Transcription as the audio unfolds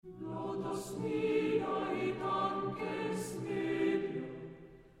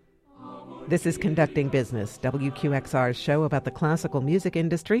This is Conducting Business, WQXR's show about the classical music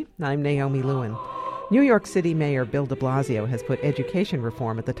industry. I'm Naomi Lewin. New York City Mayor Bill de Blasio has put education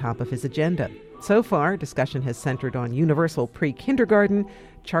reform at the top of his agenda. So far, discussion has centered on universal pre-kindergarten,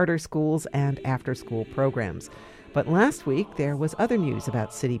 charter schools, and after-school programs. But last week, there was other news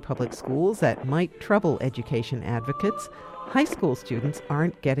about city public schools that might trouble education advocates. High school students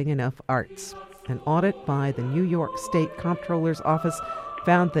aren't getting enough arts. An audit by the New York State Comptroller's Office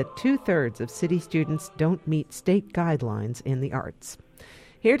found that 2/3 of city students don't meet state guidelines in the arts.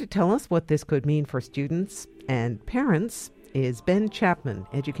 Here to tell us what this could mean for students and parents is Ben Chapman,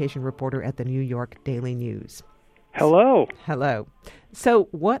 education reporter at the New York Daily News. Hello. Hello. So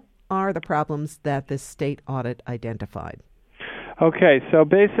what are the problems that this state audit identified? Okay, so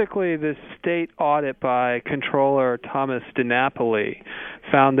basically this state audit by Comptroller Thomas DiNapoli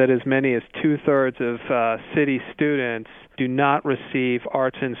found that as many as 2/3 of city students do not receive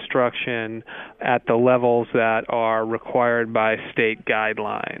arts instruction at the levels that are required by state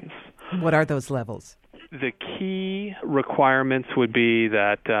guidelines. What are those levels? The key requirements would be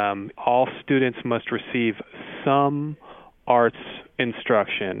that all students must receive some arts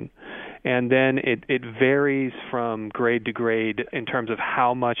instruction, and then it varies from grade to grade in terms of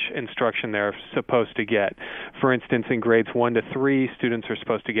how much instruction they're supposed to get. For instance, in grades 1 to 3, students are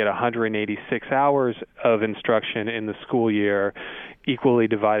supposed to get 186 hours of instruction in the school year, equally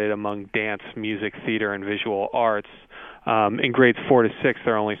divided among dance, music, theater, and visual arts. In grades 4 to 6,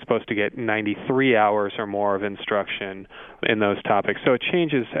 they're only supposed to get 93 hours or more of instruction in those topics. So it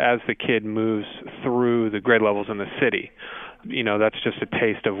changes as the kid moves through the grade levels in the city. You know, that's just a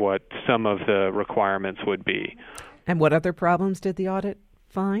taste of what some of the requirements would be. And what other problems did the audit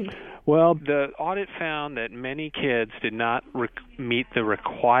find? Well, the audit found that many kids did not meet the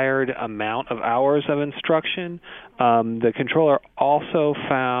required amount of hours of instruction. The controller also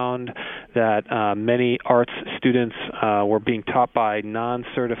found that many arts students were being taught by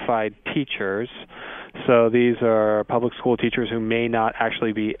non-certified teachers. So these are public school teachers who may not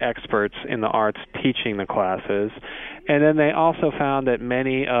actually be experts in the arts teaching the classes. And then they also found that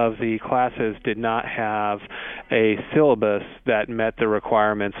many of the classes did not have a syllabus that met the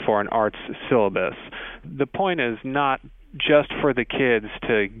requirements for an arts syllabus. The point is not just for the kids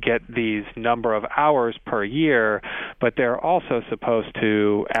to get these number of hours per year, but they're also supposed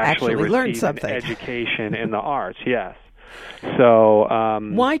to actually receive an education in the arts, yes. So,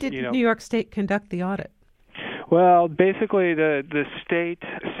 why did New York State conduct the audit? Well, basically the state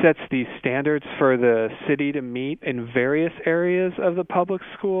sets these standards for the city to meet in various areas of the public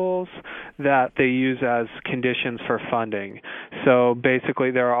schools that they use as conditions for funding. So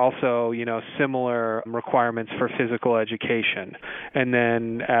basically there are also, similar requirements for physical education. And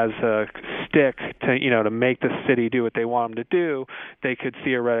then as a stick to make the city do what they want them to do, they could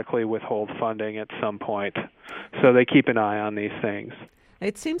theoretically withhold funding at some point. So they keep an eye on these things.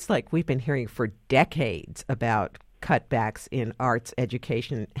 It seems like we've been hearing for decades about cutbacks in arts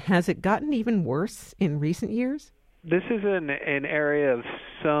education. Has it gotten even worse in recent years? This is an area of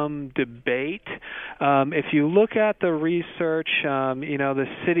some debate. If you look at the research, the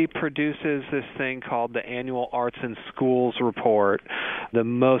city produces this thing called the Annual Arts in Schools Report. The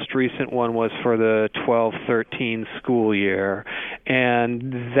most recent one was for the 12-13 school year.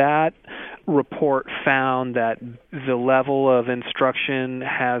 And that report found that the level of instruction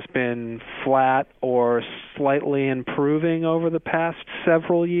has been flat or slightly improving over the past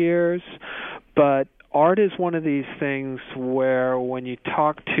several years. But art is one of these things where when you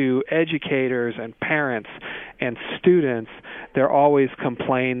talk to educators and parents and students, they're always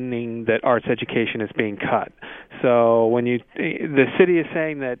complaining that arts education is being cut. So the city is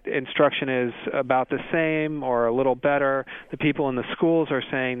saying that instruction is about the same or a little better. The people in the schools are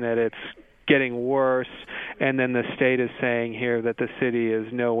saying that it's getting worse, and then the state is saying here that the city is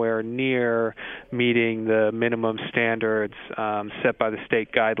nowhere near meeting the minimum standards set by the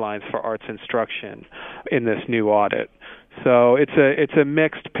state guidelines for arts instruction in this new audit. So it's a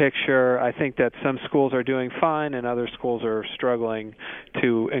mixed picture. I think that some schools are doing fine and other schools are struggling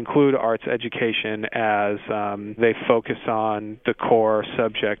to include arts education as they focus on the core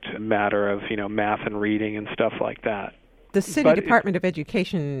subject matter of math and reading and stuff like that. The City Department of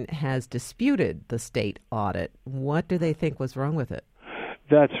Education has disputed the state audit. What do they think was wrong with it?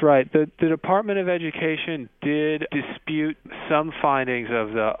 That's right. The Department of Education did dispute some findings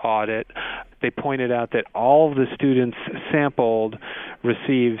of the audit. They pointed out that all of the students sampled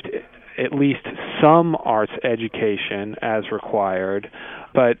received at least some arts education as required,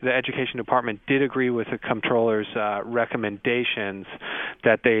 but the Education Department did agree with the Comptroller's recommendations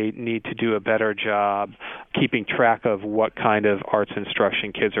that they need to do a better job keeping track of what kind of arts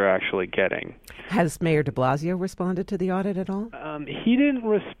instruction kids are actually getting. Has Mayor de Blasio responded to the audit at all? He didn't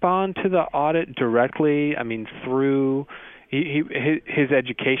respond to the audit directly. I mean, through his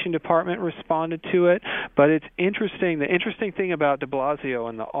education department responded to it, but it's interesting. The interesting thing about de Blasio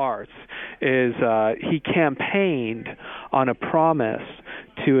and the arts is he campaigned on a promise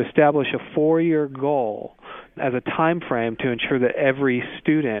to establish a 4-year goal as a time frame to ensure that every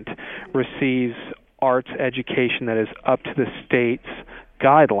student receives arts education that is up to the state's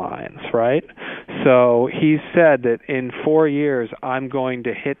guidelines, right? So he said that in 4 years, I'm going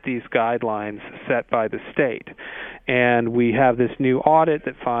to hit these guidelines set by the state. And we have this new audit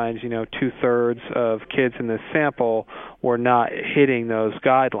that finds, 2/3 of kids in this sample were not hitting those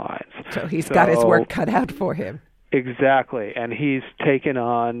guidelines. So he's got his work cut out for him. Exactly. And he's taken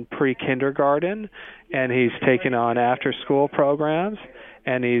on pre-kindergarten, and he's taken on after-school programs,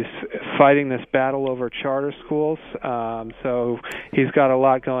 and he's fighting this battle over charter schools. So he's got a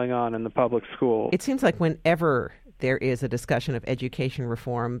lot going on in the public schools. It seems like whenever there is a discussion of education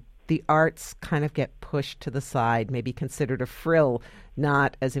reform, the arts kind of get pushed to the side, maybe considered a frill,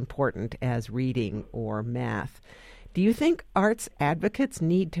 not as important as reading or math. Do you think arts advocates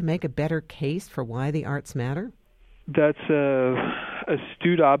need to make a better case for why the arts matter? That's a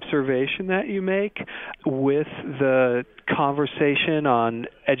astute observation that you make. With the conversation on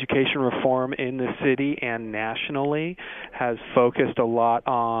education reform in the city and nationally has focused a lot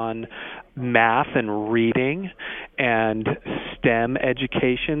on math and reading and STEM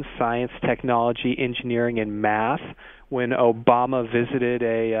education, science, technology, engineering, and math. When Obama visited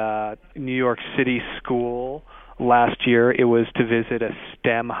a New York City school last year, it was to visit a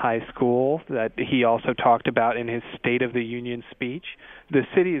STEM high school that he also talked about in his State of the Union speech. The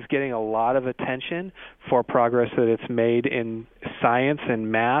city is getting a lot of attention for progress that it's made in science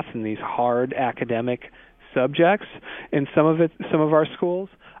and math and these hard academic subjects in some of our schools.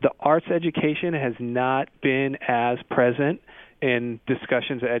 The arts education has not been as present in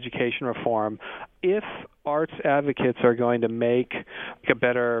discussions of education reform. If arts advocates are going to make a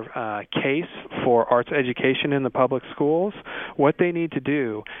better case for arts education in the public schools, what they need to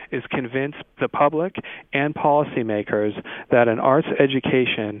do is convince the public and policymakers that an arts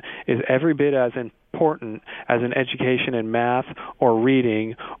education is every bit as important as an education in math or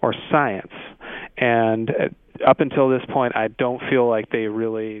reading or science. And up until this point, I don't feel like they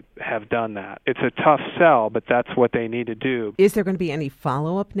really have done that. It's a tough sell, but that's what they need to do. Is there going to be any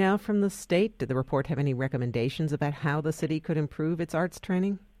follow-up now from the state? Did the report have any recommendations about how the city could improve its arts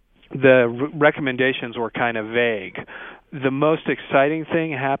training? The recommendations were kind of vague. The most exciting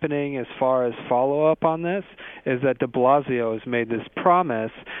thing happening as far as follow-up on this is that de Blasio has made this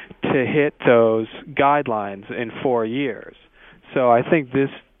promise to hit those guidelines in 4 years. So I think this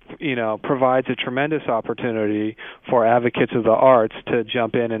provides a tremendous opportunity for advocates of the arts to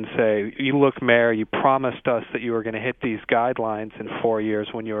jump in and say, you look, Mayor, you promised us that you were going to hit these guidelines in 4 years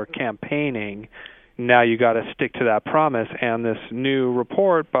when you were campaigning. Now you got to stick to that promise. And this new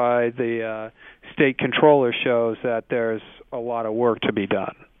report by the state controller shows that there's a lot of work to be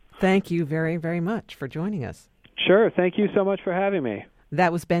done. Thank you very, very much for joining us. Sure. Thank you so much for having me.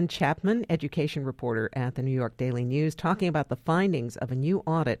 That was Ben Chapman, education reporter at the New York Daily News, talking about the findings of a new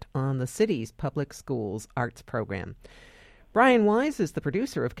audit on the city's public schools arts program. Brian Wise is the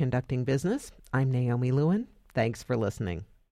producer of Conducting Business. I'm Naomi Lewin. Thanks for listening.